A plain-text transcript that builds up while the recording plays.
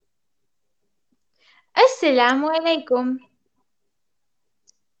Assalamu alaikum.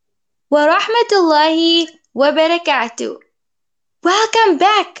 Warahmatullahi wabarakatuh. Welcome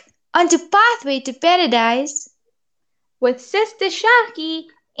back onto Pathway to Paradise. With Sister Shaki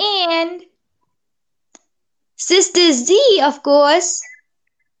and Sister Z, of course.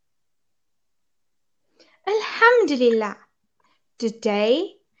 Alhamdulillah.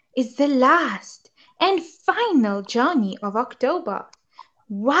 Today is the last and final journey of October.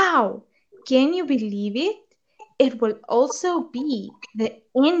 Wow! Can you believe it? It will also be the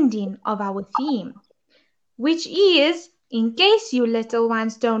ending of our theme, which is, in case you little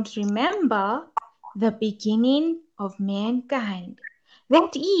ones don't remember, the beginning of mankind.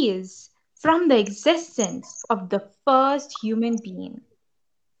 That is, from the existence of the first human being.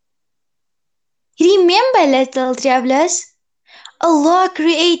 Remember, little travelers, Allah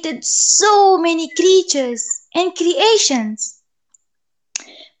created so many creatures and creations.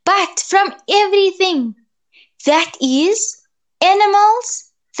 But from everything, that is,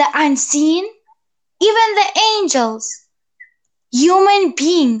 animals, the unseen, even the angels, human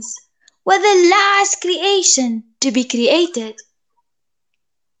beings were the last creation to be created.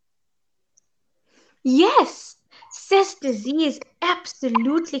 Yes, Sister Z is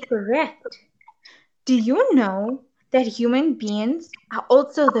absolutely correct. Do you know that human beings are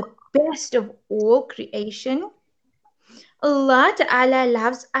also the best of all creation? Allah Ta'ala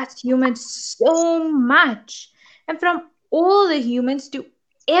loves us humans so much, and from all the humans to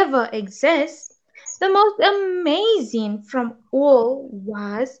ever exist, the most amazing from all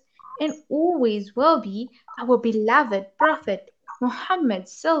was and always will be our beloved Prophet Muhammad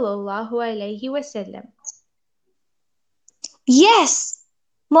Sallallahu Alaihi Wasallam. Yes,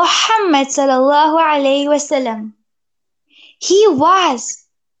 Muhammad sallallahu alayhi wasallam. He was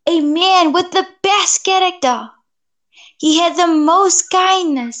a man with the best character. He had the most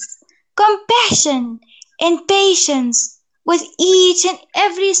kindness, compassion, and patience with each and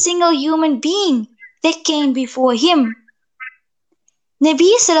every single human being that came before him.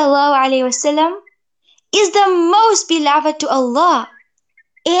 Nabi sallallahu alayhi wasallam is the most beloved to Allah,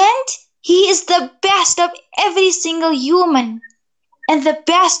 and he is the best of every single human and the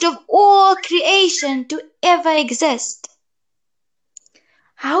best of all creation to ever exist.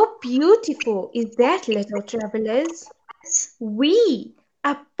 How beautiful is that, little travelers? We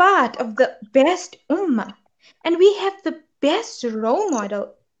are part of the best ummah, and we have the best role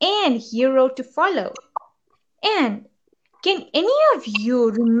model and hero to follow. And can any of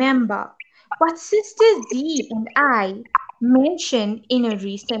you remember what Sister Z and I mentioned in a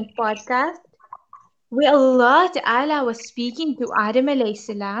recent podcast where Allah Ta'ala was speaking to Adam alayhi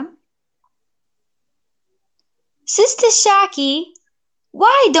salam? Sister Shaki,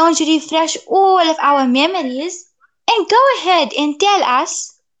 why don't you refresh all of our memories and go ahead and tell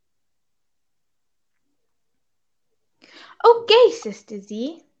us? Okay, Sister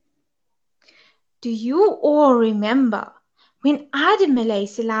Z, do you all remember when Adam alayhi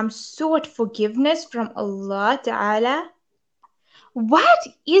salam sought forgiveness from Allah Ta'ala? What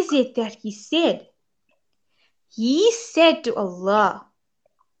is it that he said? He said to Allah,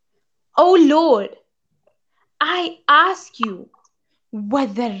 O Lord, I ask you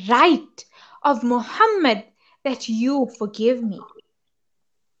with the right of Muhammad that you forgive me.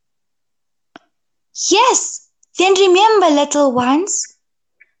 Yes, then remember, little ones,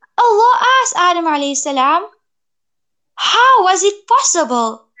 Allah asked Adam alayhi salam, how was it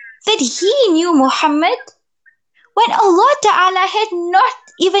possible that he knew Muhammad when Allah Ta'ala had not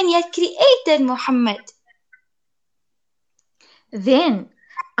even yet created Muhammad? Then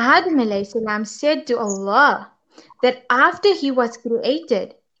Adam alayhi salam said to Allah that after he was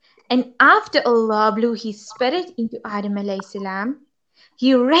created and after Allah blew his spirit into Adam alayhi salam,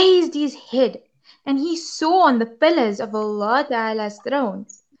 he raised his head and he saw on the pillars of Allah Ta'ala's throne,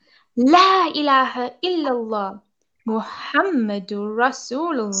 La ilaha illallah Muhammadur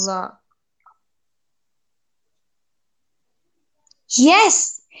Rasulullah.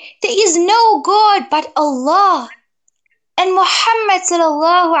 Yes, there is no God but Allah, and Muhammad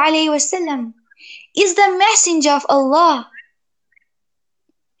sallallahu alayhi wasallam is the messenger of Allah.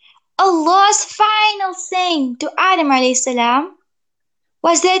 Allah's final saying to Adam alayhi salam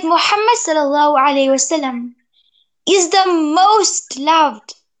was that Muhammad sallallahu alayhi wasallam is the most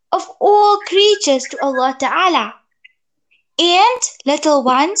loved of all creatures to Allah Ta'ala. And, little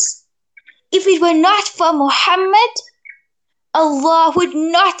ones, if it were not for Muhammad, Allah would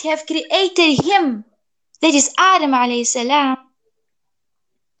not have created him, that is Adam alayhi salam.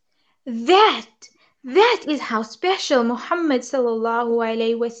 That is how special Muhammad sallallahu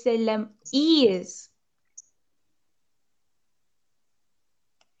alaihi wasallam is.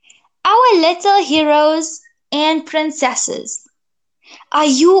 Our little heroes and princesses, are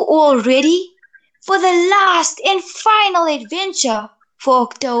you all ready for the last and final adventure for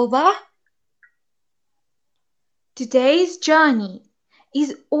October? Today's journey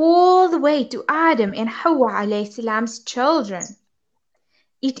is all the way to Adam and Hawa alayhi salam's children.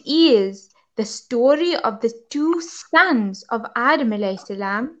 It is the story of the two sons of Adam alayhi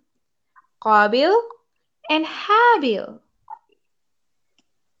salam, Qabil and Habil.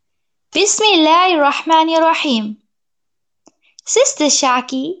 Bismillahirrahmanirrahim. Sister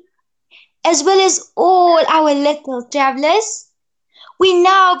Shaki, as well as all our little travelers, we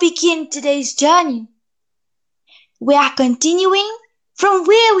now begin today's journey. We are continuing from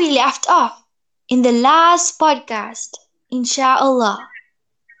where we left off in the last podcast, inshallah.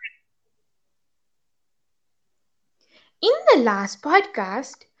 In the last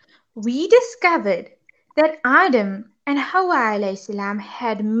podcast, we discovered that Adam and Hawa alayhi salam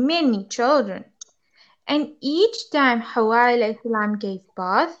had many children, and each time Hawa alayhi salam gave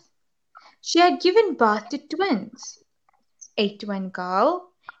birth, she had given birth to twins, a twin girl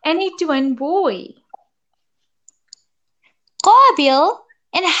and a twin boy. Qabil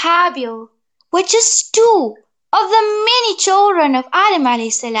and Habil were just two of the many children of Adam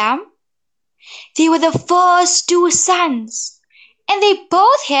alayhi salam. They were the first two sons, and they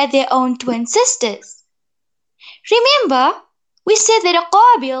both had their own twin sisters. Remember, we said that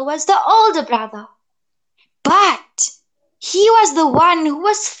Qabil was the older brother, but he was the one who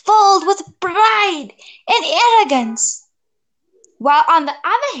was filled with pride and arrogance. While on the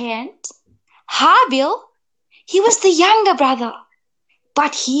other hand, Habil, he was the younger brother,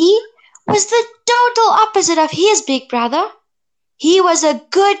 but he was the total opposite of his big brother. He was a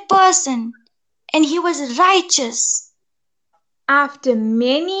good person, and he was righteous. After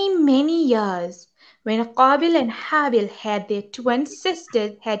many years, when Qabil and Habil had their twin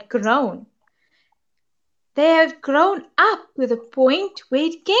sisters had grown, they had grown up to the point where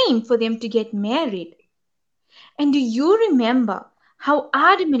it came for them to get married. And do you remember how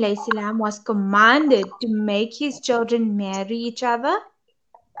Adam alayhi salam was commanded to make his children marry each other?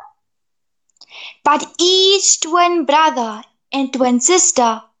 But each twin brother and twin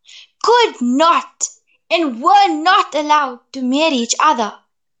sister could not and were not allowed to marry each other.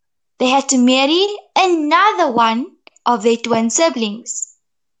 They had to marry another one of their twin siblings.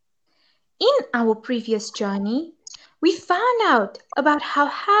 In our previous journey, we found out about how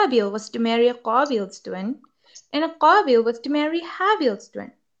Habil was to marry Qabil's twin, and Qabil was to marry Habil's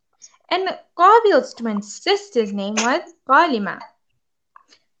twin. And Qabil's twin sister's name was Qalima.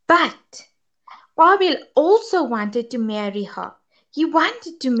 But Qabil also wanted to marry her. He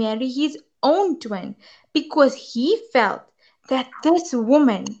wanted to marry his own twin because he felt that this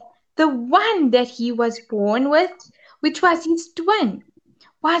woman, the one that he was born with, which was his twin,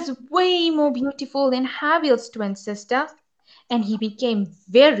 was way more beautiful than Habil's twin sister, and he became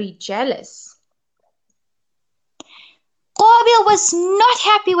very jealous. Qabil was not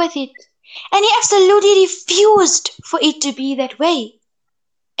happy with it, and he absolutely refused for it to be that way.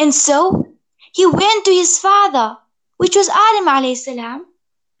 And so he went to his father, which was Adam alayhi salam,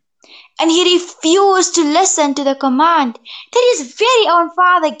 and he refused to listen to the command that his very own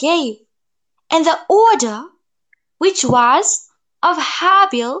father gave, and the order, which was of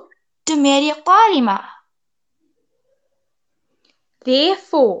Habil to marry Qalima.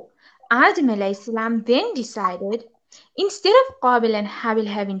 Therefore, Adam alayhi salam then decided, instead of Qabil and Habil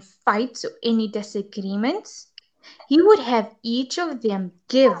having fights or any disagreements, he would have each of them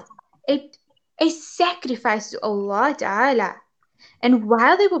give a sacrifice to Allah Ta'ala. And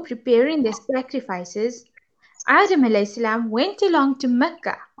while they were preparing their sacrifices, Adam alayhi salam went along to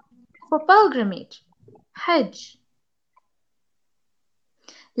Mecca for pilgrimage, Hajj.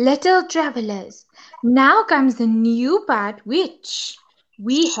 Little travelers, now comes the new part which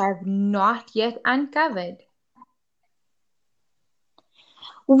we have not yet uncovered.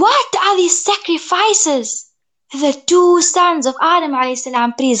 What are these sacrifices the two sons of Adam alayhi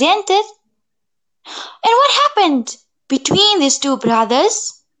salam presented? And what happened between these two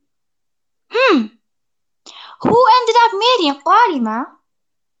brothers? Who ended up marrying Qalima?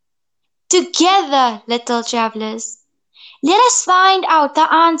 Together, little travelers, let us find out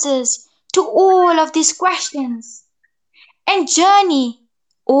the answers to all of these questions and journey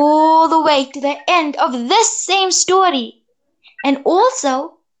all the way to the end of this same story, and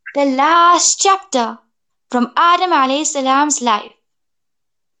also the last chapter from Adam alayhi salam's life.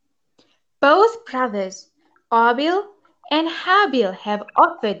 Both brothers, Qabil and Habil, have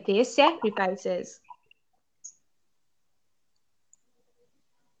offered their sacrifices.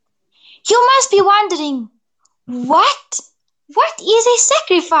 You must be wondering, what is a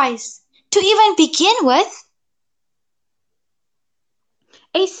sacrifice? to even begin with?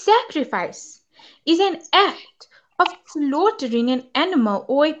 A sacrifice is an act of slaughtering an animal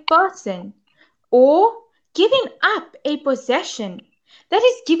or a person, or giving up a possession, that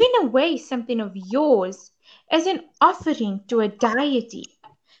is, giving away something of yours as an offering to a deity,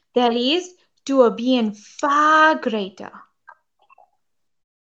 that is, to a being far greater.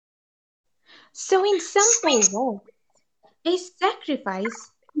 So, in simple words, a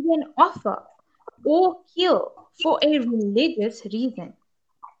sacrifice is an offer or kill for a religious reason.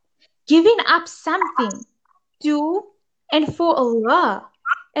 Giving up something to and for Allah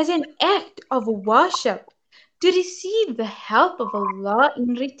as an act of worship to receive the help of Allah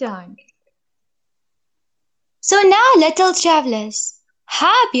in return. So now, little travelers,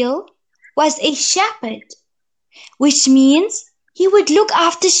 Habil was a shepherd, which means he would look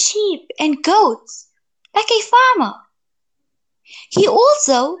after sheep and goats like a farmer. He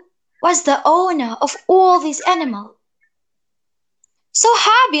also was the owner of all these animals. So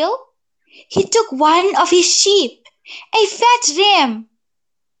Habil, he took one of his sheep, a fat ram,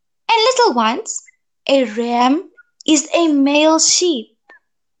 and little ones, a ram is a male sheep.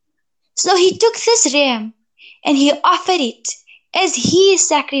 So he took this ram and he offered it as his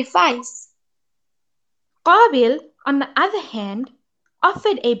sacrifice. Qabil, on the other hand,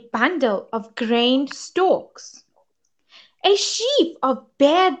 offered a bundle of grain stalks, a sheaf of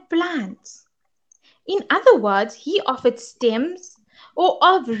bad plants. In other words, he offered stems or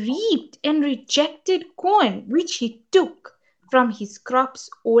of reaped and rejected corn which he took from his crops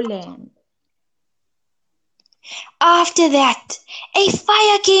or land. After that, a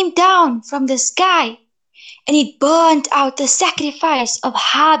fire came down from the sky and it burnt out the sacrifice of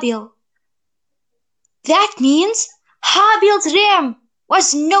Habil. That means Habil's ram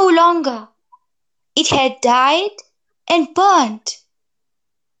was no longer. It had died and burnt.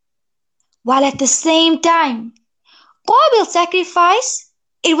 While at the same time, Qabil's sacrifice,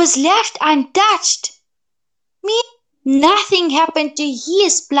 it was left untouched. Meaning nothing happened to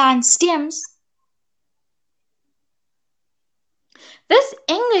his plant stems. This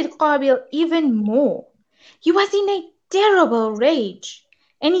angered Qabil even more. He was in a terrible rage,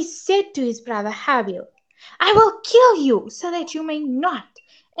 and he said to his brother Habil, I will kill you so that you may not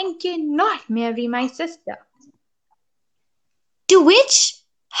and cannot marry my sister. To which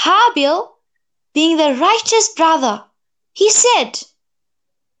Habil, being the righteous brother, he said,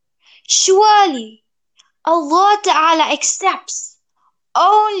 Surely Allah Ta'ala accepts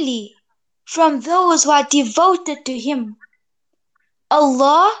only from those who are devoted to Him.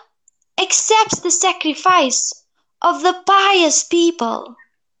 Allah accepts the sacrifice of the pious people.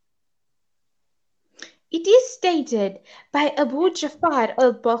 It is stated by Abu Jafar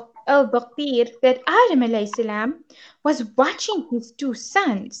al-Baqir that Adam alayhi salam was watching his two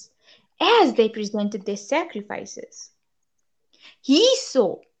sons as they presented their sacrifices. He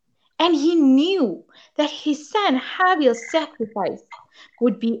saw and he knew that his son Habil's sacrifice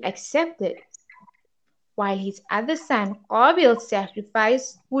would be accepted, while his other son Qabil's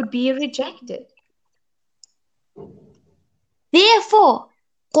sacrifice would be rejected. Therefore,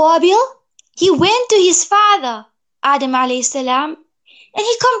 Qabil, he went to his father, Adam alayhi salam, and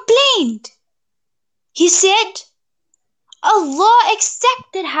he complained. He said, Allah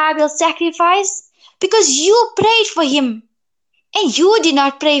accepted Habil's sacrifice because you prayed for him, and you did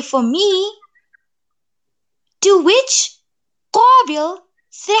not pray for me. To which Qabil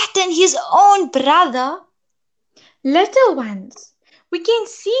threatened his own brother. Little ones, we can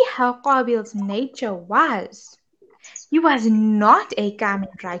see how Qabil's nature was. He was not a calm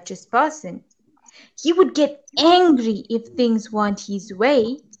and righteous person. He would get angry if things weren't his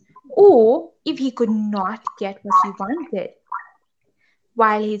way, or if he could not get what he wanted.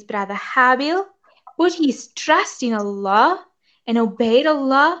 While his brother Habil put his trust in Allah and obeyed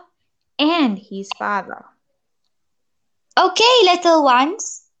Allah and his father. Okay, little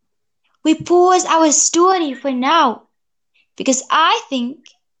ones, we pause our story for now because I think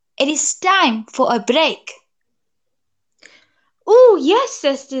it is time for a break. Oh, yes,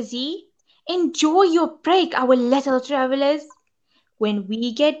 Sister Z. Enjoy your break, our little travelers. When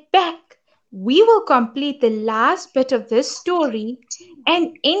we get back, we will complete the last bit of this story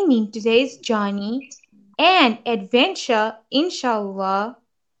and ending today's journey and adventure, inshallah.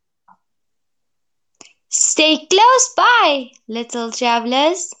 Stay close by, little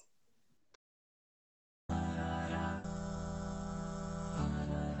travelers.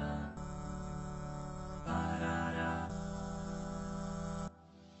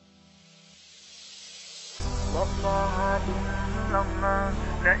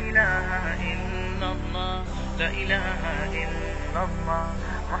 لا إله إلا الله لا إله إلا الله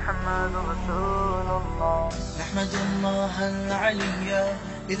محمد محمد رسول الله. نحمد الله العلي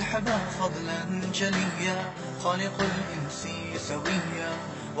إذ حبى فضلا جليا خالق الإنس سويا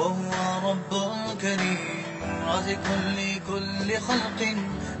وهو رب كريم رازق لكل خلق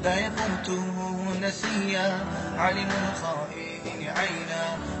لا يفوته نسيا علم الخائن عينا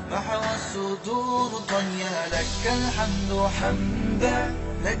محو الصدور طيا لك الحمد حمدا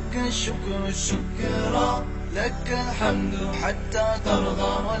لك الشكر شكرا لك الحمد حتى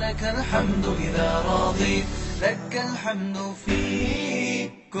ترضى ولك الحمد إذا رضيت لك الحمد في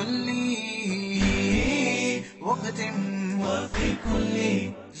كل وقت وفي كل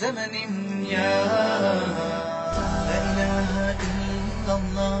زمن يا لا إله إلا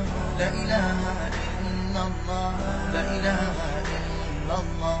الله لا إله إلا الله لا إله إلا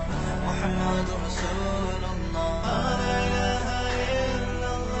الله محمد رسول الله لا إله إلا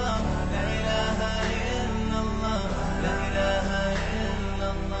الله لا إله إلا الله لا إله إلا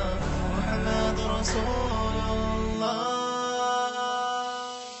الله محمد رسول الله.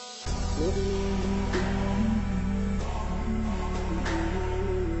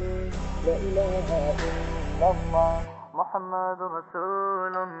 لا إله إلا الله محمد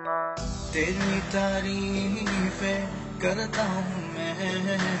رسول الله. तेरी तारीफ़ें करता हूँ मैं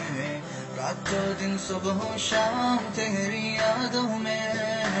रातों दिन सुबह शाम तेरी यादों में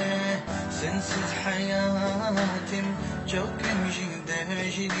سنسة حياة جوكم جدا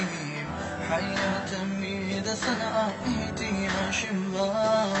جديد حياة ميد صنعاء يا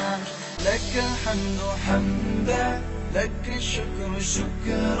شماش لك الحمد حمدا لك الشكر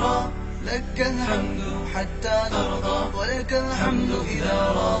شكرا لك الحمد حتى نرضى ولك الحمد إذا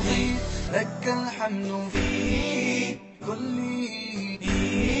رضيت لك الحمد في كل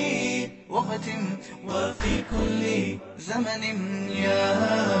وقت وفي كل زمن يا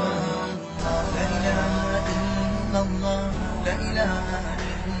لا إله إلا الله لا إله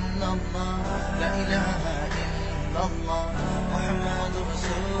إلا الله لا إله إلا الله محمد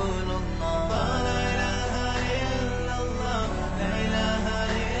رسول الله لا إله إلا الله لا إله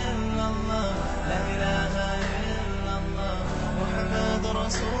إلا الله لا إله إلا الله محمد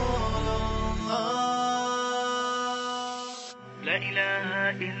رسول الله لا إله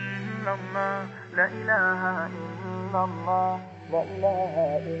إلا الله لا إله إلا الله لا إله إلا الله محمد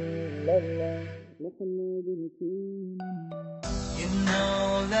رسول الله. You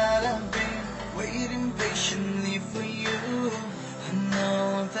know that I've been waiting patiently for you. I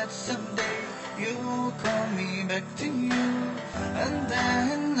know that someday you'll call me back to you, and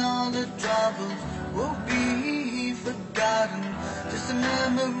then all the troubles will be forgotten. Just a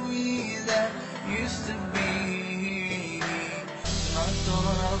memory that used to be. ما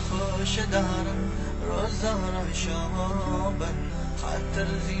تعرف شدارا روزارا شابا خاطر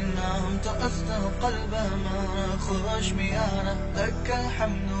زينام تأصل قلبه ما خوش بيانا لك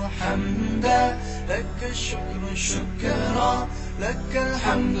الحمد حمدا لك الشكر شكرا لك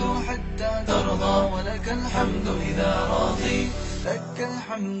الحمد حتى ترضى ولك الحمد إذا رضيت لك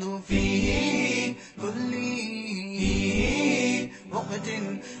الحمد في كل وقت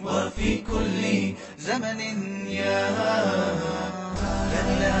وفي كل زمن يا لا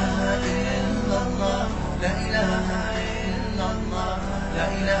إله إلا الله لا إله إلا الله لا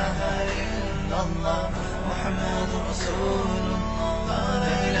إله إلا الله محمد رسول الله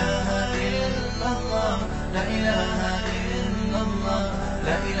لا إله إلا الله لا إله إلا الله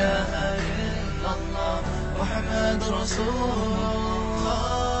لا إله إلا الله محمد رسول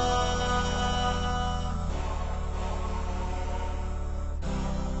الله.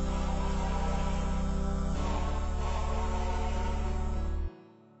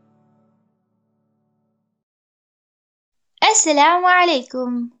 Assalamu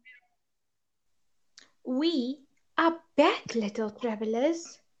alaikum. We are back, little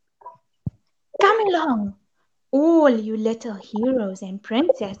travelers. Come along, all you little heroes and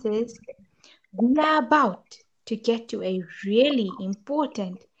princesses. We are about to get to a really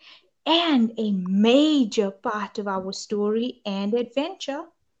important and a major part of our story and adventure.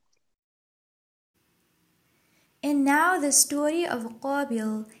 And now the story of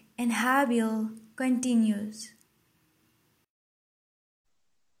Qabil and Habil continues.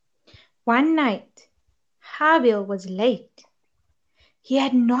 One night, Habil was late. He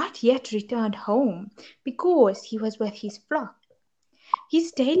had not yet returned home because he was with his flock.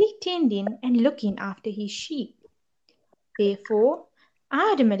 He's daily tending and looking after his sheep. Therefore,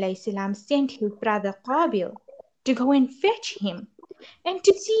 Adam salam sent his brother Qabil to go and fetch him and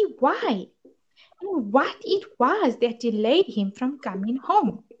to see why and what it was that delayed him from coming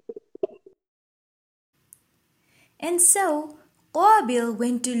home. And so Qabil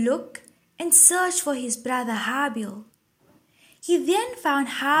went to look and search for his brother Habil. He then found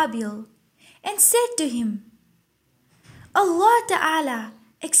Habil and said to him, Allah Ta'ala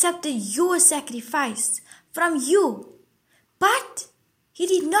accepted your sacrifice from you, but He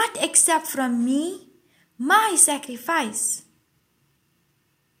did not accept from me my sacrifice.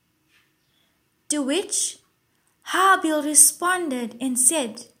 To which Habil responded and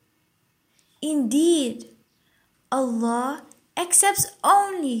said, Indeed, Allah accepts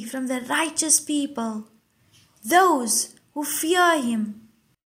only from the righteous people, those who fear Him.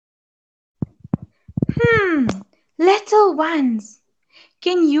 Little ones,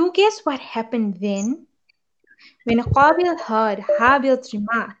 can you guess what happened then? When Qabil heard Habil's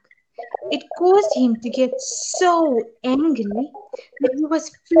remark, it caused him to get so angry that he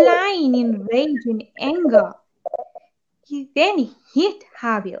was flying in rage and anger. He then hit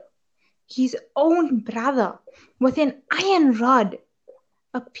Habil, his own brother, with an iron rod,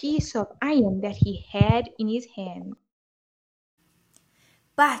 a piece of iron that he had in his hand.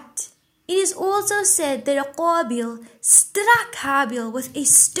 But it is also said that Qabil struck Habil with a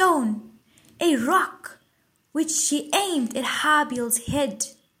stone, a rock, which she aimed at Habil's head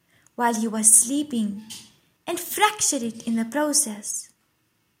while he was sleeping, and fractured it in the process.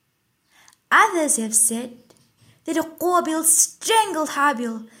 Others have said that Qabil strangled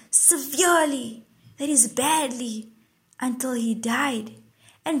Habil severely, that is badly, until he died,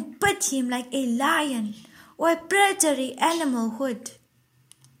 and bit him like a lion or a predatory animal would.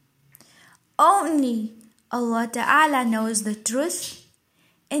 Only Allah Ta'ala knows the truth,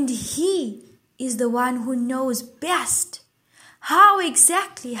 and He is the one who knows best how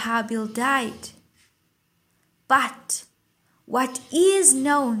exactly Habil died. But what is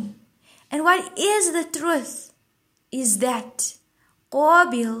known and what is the truth is that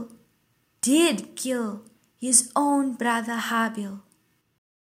Qabil did kill his own brother Habil.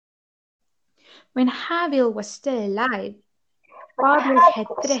 When Habil was still alive, Qabil had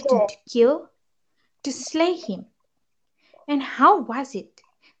threatened to slay him. And how was it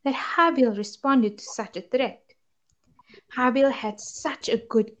that Habil responded to such a threat? Habil had such a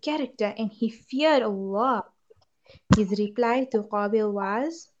good character and he feared Allah. His reply to Qabil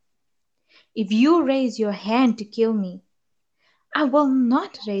was, If you raise your hand to kill me, I will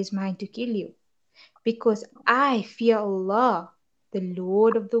not raise mine to kill you, because I fear Allah, the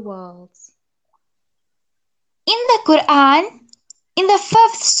Lord of the worlds. In the Quran, in the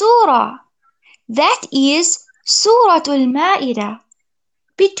 5th surah, that is Surah Al-Ma'idah,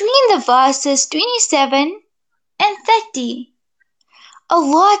 between the verses 27 and 30,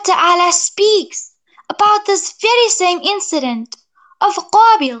 Allah Ta'ala speaks about this very same incident of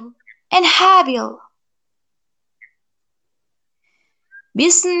Qabil and Habil.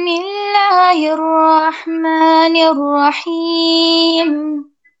 Bismillahir Rahmanir Rahim.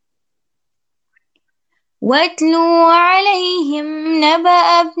 واتلو عليهم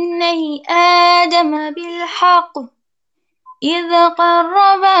نبأ ابني آدم بالحق إذ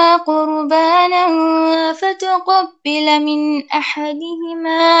قربا قربانا فتقبل من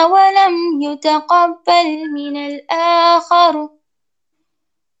أحدهما ولم يتقبل من الآخر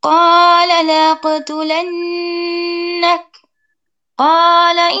قال لأقتلنك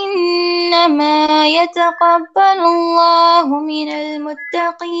قال إنما يتقبل الله من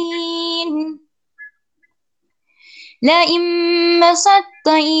المتقين لئن بسطت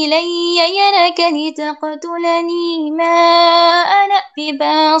إلي يدك لتقتلني ما أنا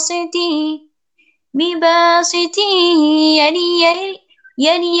بباسط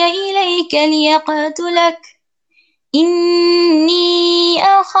يدي إليك ليقتلك إني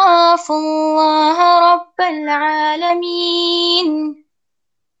أخاف الله رب العالمين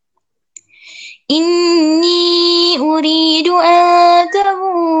إني أريد أن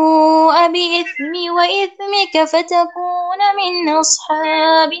تبوء بإثمي وإثمك فتكون من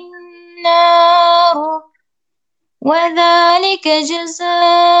أصحاب النار وذلك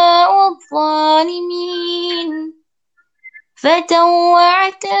جزاء الظالمين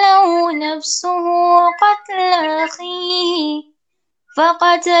فطوعت له نفسه قتل أخيه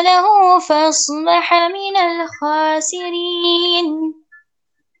فقتله فأصبح من الخاسرين.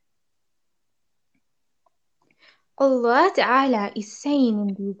 Allah Ta'ala is saying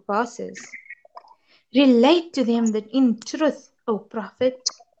in these verses, relate to them that in truth, O Prophet,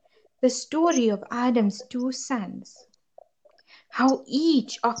 the story of Adam's two sons, how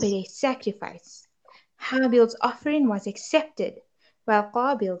each offered a sacrifice. Habil's offering was accepted, while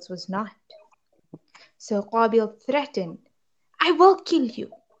Qabil's was not. So Qabil threatened, I will kill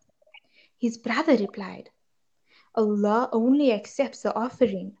you. His brother replied, Allah only accepts the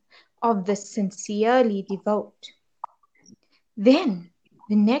offering of the sincerely devout. Then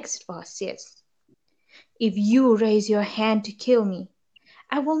the next verse says, If you raise your hand to kill me,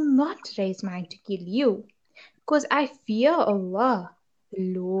 I will not raise mine to kill you, because I fear Allah,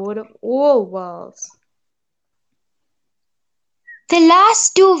 the Lord of all worlds. The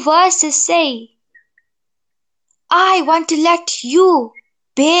last two verses say, I want to let you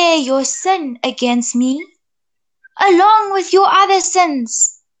bear your sin against me, along with your other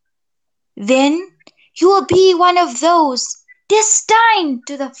sins. Then you will be one of those destined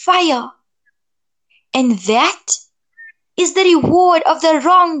to the fire. And that is the reward of the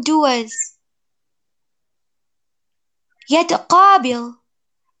wrongdoers. Yet Qabil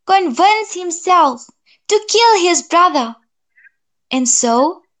convinced himself to kill his brother, and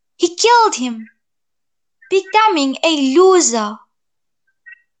so he killed him, becoming a loser.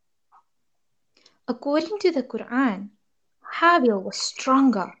 According to the Quran, Habil was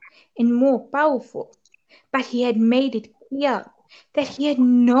stronger and more powerful, but he had made it clear that he had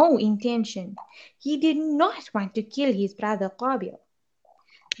no intention. He did not want to kill his brother Qabil.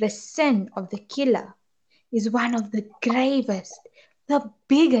 The sin of the killer is one of the gravest, the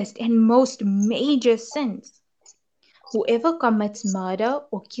biggest, and most major sins. Whoever commits murder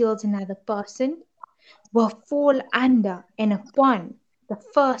or kills another person will fall under and upon the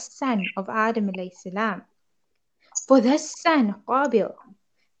first son of Adam alayhi salam. For this son, Qabil,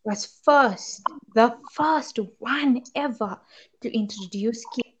 was the first one ever to introduce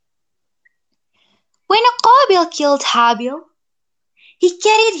killing. When Qabil killed Habil, he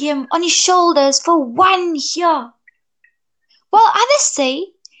carried him on his shoulders for 1 year, while others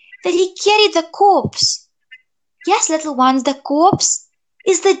say that he carried the corpse. Yes, little ones, the corpse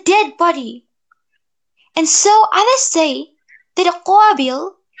is the dead body. And so others say that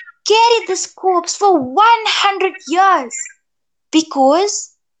Qabil carried this corpse for 100 years because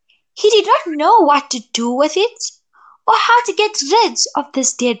he did not know what to do with it or how to get rid of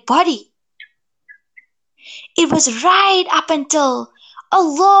this dead body. It was right up until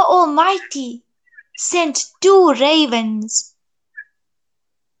Allah Almighty sent 2 ravens.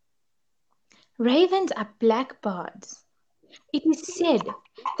 Ravens are blackbirds. It is said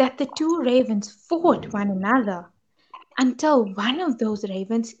that the 2 ravens fought one another until one of those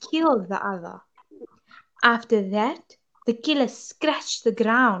ravens killed the other. After that, the killer scratched the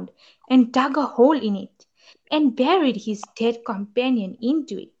ground and dug a hole in it and buried his dead companion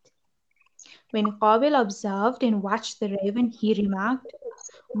into it. When Qabil observed and watched the raven, he remarked,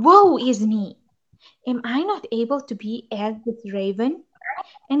 "Woe is me! Am I not able to be as this raven?"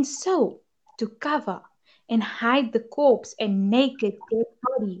 And so, to cover and hide the corpse and naked dead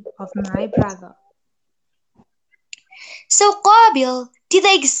body of my brother. So Qabil did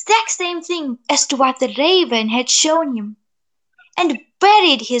the exact same thing as to what the raven had shown him and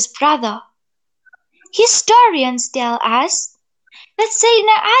buried his brother. Historians tell us that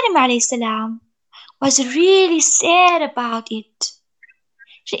Sayyidina Adam alayhi salam was really sad about it.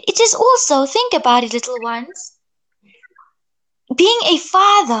 It is also, think about it, little ones, being a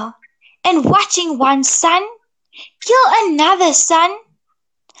father and watching one son kill another son.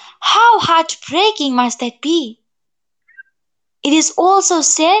 How heartbreaking must that be? It is also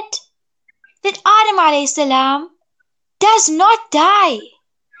said that Adam alayhi salam does not die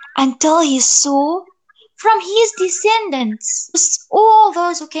until he saw from his descendants, all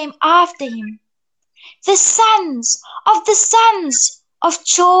those who came after him, the sons of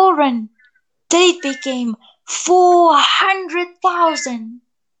children, till it became 400,000.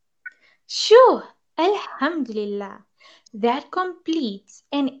 Sure, Alhamdulillah. That completes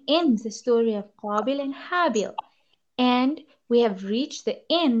and ends the story of Qabil and Habil. And we have reached the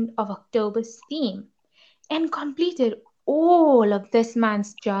end of October's theme and completed all of this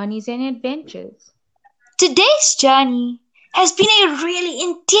month's journeys and adventures. Today's journey has been a really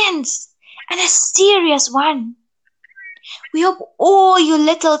intense and a serious one. We hope all you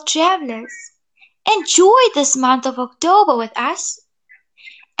little travelers enjoy this month of October with us,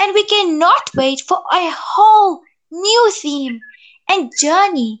 and we cannot wait for a whole new theme and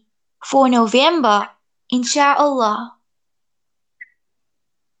journey for November, inshallah.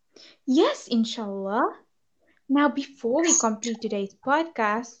 Yes, inshallah. Now, before we complete today's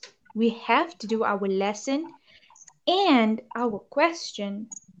podcast, we have to do our lesson and our question.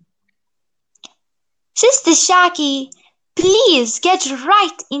 Sister Shaki, please get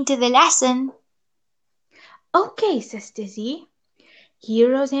right into the lesson. Okay, Sister Z,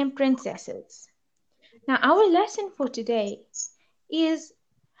 heroes and princesses. Now, our lesson for today is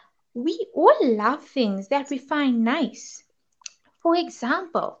we all love things that we find nice. For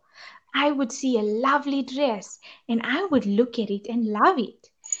example, I would see a lovely dress and I would look at it and love it.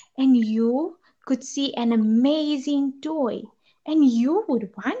 And you could see an amazing toy and you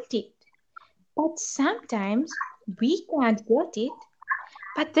would want it. But sometimes we can't get it.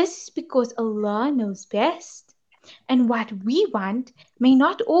 But this is because Allah knows best. And what we want may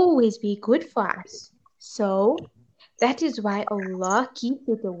not always be good for us. So that is why Allah keeps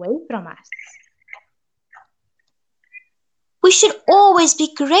it away from us. We should always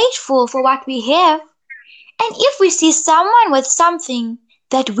be grateful for what we have. And if we see someone with something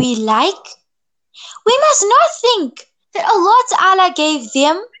that we like, we must not think that Allah Ta'ala gave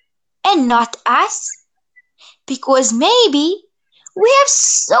them and not us. Because maybe we have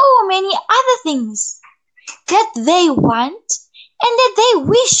so many other things that they want and that they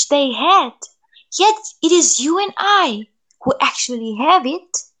wish they had. Yet it is you and I who actually have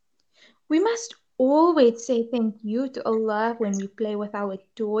it. We must always say thank you to Allah when we play with our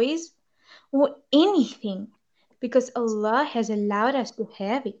toys or anything, because Allah has allowed us to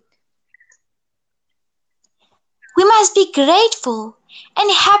have it. We must be grateful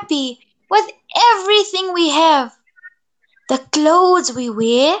and happy with everything we have. The clothes we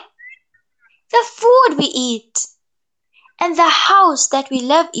wear, the food we eat, and the house that we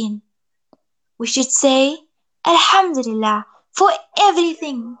live in. We should say Alhamdulillah for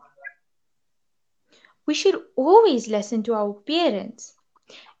everything. We should always listen to our parents,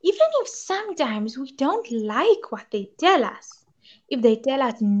 even if sometimes we don't like what they tell us. If they tell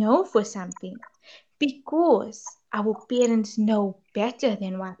us no for something, because our parents know better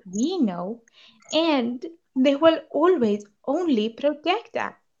than what we know, and they will always only protect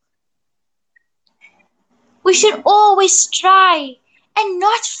us. We should always try and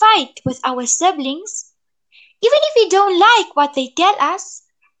not fight with our siblings. Even if we don't like what they tell us,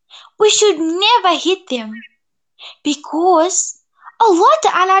 we should never hit them, because Allah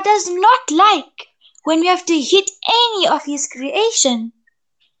Ta'ala does not like when we have to hit any of His creation.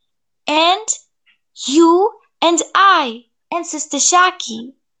 And you and I and Sister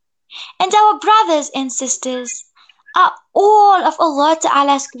Shaki and our brothers and sisters are all of Allah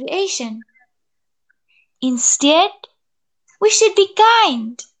Ta'ala's creation. Instead, we should be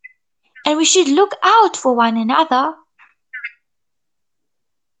kind and we should look out for one another.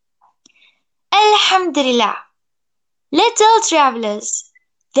 Alhamdulillah. Little travelers,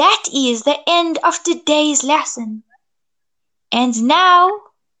 that is the end of today's lesson. And now,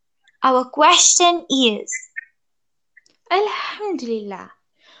 our question is, Alhamdulillah.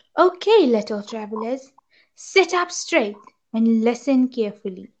 Okay, little travelers, sit up straight and listen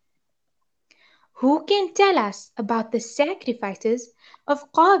carefully. Who can tell us about the sacrifices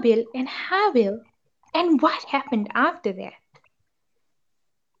of Qabil and Habil and what happened after that?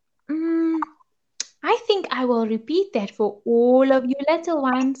 I think I will repeat that for all of you little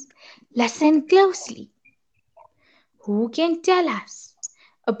ones. Listen closely. Who can tell us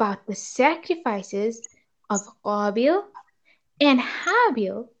about the sacrifices of Qabil and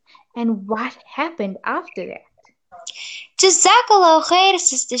Habil and what happened after that? Jazakallah khair,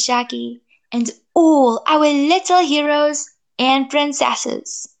 Sister Shaki, and all our little heroes and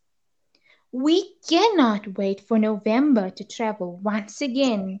princesses. We cannot wait for November to travel once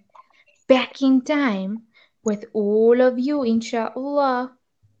again back in time with all of you, inshallah.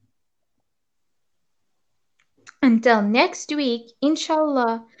 Until next week,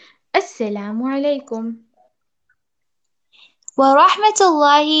 inshallah. Assalamu alaikum. Wa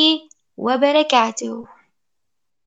rahmatullahi wa barakatuh.